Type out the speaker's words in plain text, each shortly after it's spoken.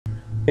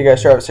Hey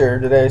guys, Travis here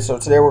today. So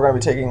today we're going to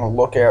be taking a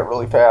look at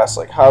really fast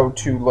like how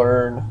to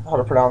learn how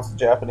to pronounce the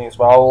Japanese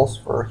vowels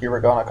for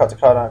hiragana,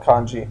 katakana,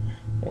 kanji,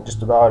 and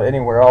just about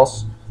anywhere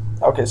else.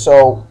 Okay,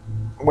 so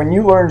when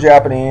you learn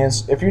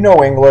Japanese, if you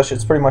know English,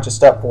 it's pretty much a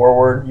step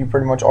forward. You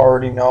pretty much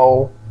already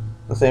know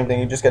the same thing.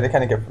 You just got to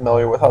kind of get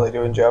familiar with how they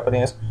do in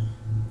Japanese.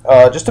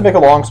 Just to make a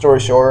long story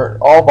short,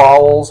 all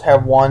vowels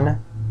have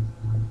one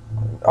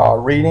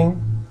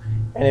reading,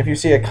 and if you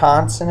see a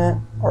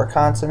consonant or a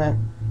consonant,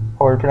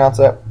 how do you pronounce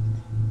that?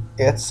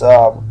 It's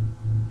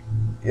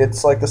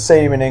like the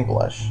same in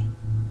English,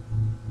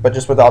 but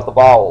just without the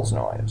vowels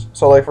noise.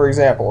 So, like for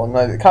example, and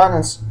the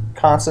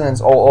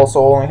consonants also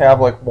only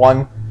have like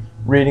one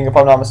reading, if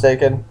I'm not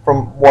mistaken,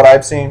 from what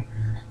I've seen.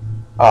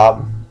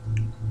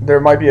 There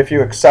might be a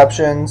few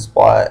exceptions,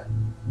 but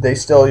they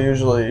still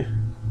usually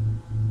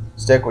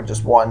stick with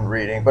just one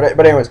reading. But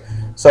anyways,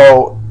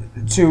 so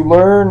to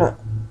learn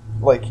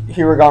like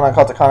hiragana,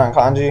 katakana, and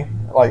kanji,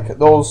 like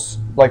those,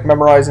 like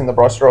memorizing the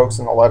brushstrokes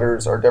and the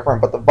letters are different,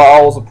 but the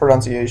vowels and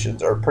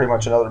pronunciations are pretty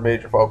much another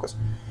major focus.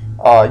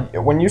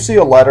 When you see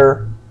a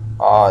letter,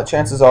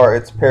 chances are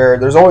it's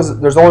paired. There's always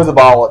a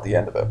vowel at the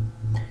end of it.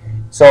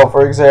 So,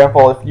 for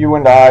example, if you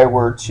and I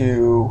were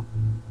to,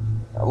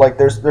 like,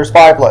 there's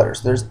 5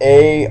 letters. There's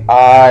A,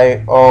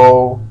 I,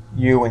 O,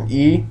 U, and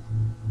E.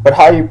 But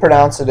how you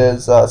pronounce it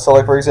is, so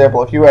like for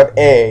example, if you have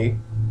A,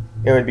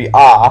 it would be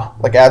ah,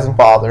 like as in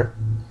father.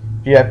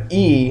 If you have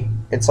E,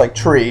 it's like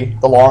tree,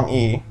 the long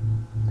E.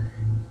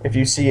 If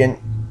you see an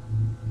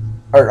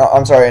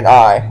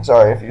I,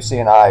 sorry, if you see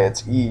an I,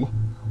 it's E.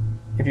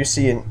 If you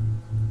see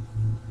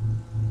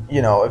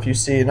if you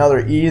see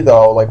another E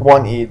though, like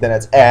one E, then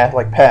it's eh,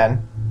 like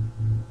pen.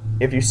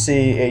 If you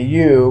see a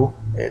U,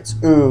 it's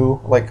oo,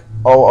 like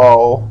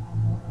oo,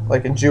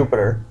 like in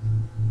Jupiter.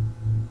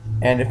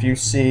 And if you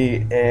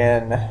see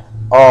an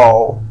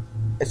O,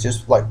 it's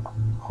just like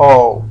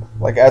ho,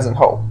 like as in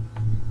hope.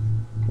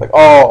 Like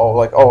oh,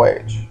 like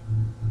OH.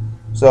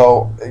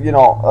 So,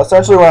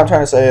 essentially what I'm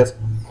trying to say is,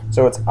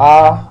 so it's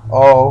ah,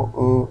 o,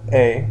 oo,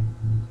 a,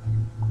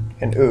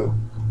 and oo.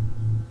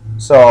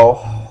 So,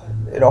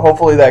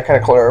 hopefully that kind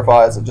of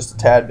clarifies it just a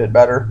tad bit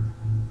better.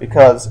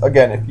 Because,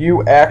 again, if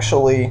you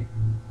actually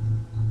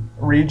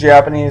read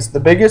Japanese, the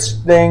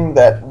biggest thing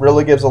that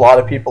really gives a lot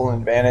of people an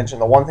advantage, and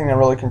the one thing that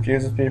really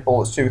confuses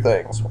people, is 2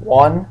 things.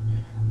 One,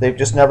 they've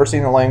just never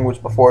seen the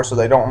language before, so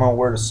they don't know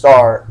where to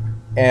start.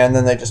 And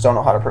then they just don't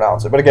know how to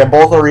pronounce it. But again,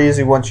 both are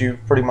easy once you've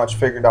pretty much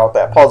figured out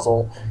that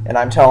puzzle. And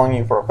I'm telling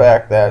you for a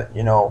fact that,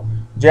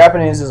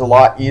 Japanese is a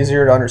lot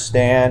easier to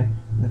understand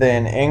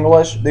than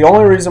English. The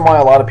only reason why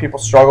a lot of people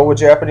struggle with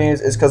Japanese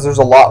is because there's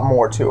a lot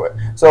more to it.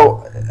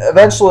 So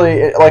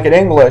eventually, like in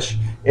English,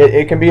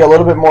 it can be a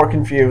little bit more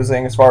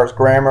confusing as far as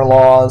grammar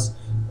laws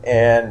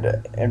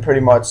and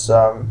pretty much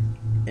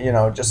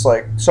just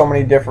like so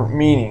many different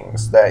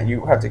meanings that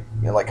you have to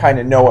kind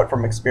of know it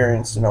from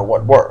experience to know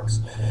what works.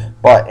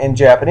 But in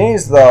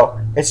Japanese though,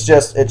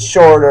 it's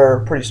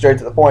shorter, pretty straight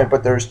to the point,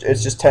 but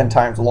it's just 10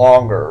 times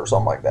longer or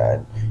something like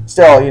that.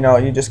 Still,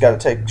 you just got to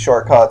take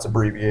shortcuts,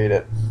 abbreviate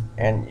it,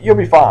 and you'll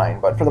be fine.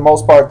 But for the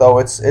most part though,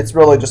 it's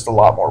really just a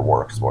lot more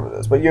work is what it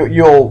is. But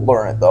you'll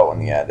learn it though in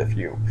the end if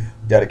you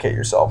dedicate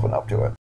yourself enough to it.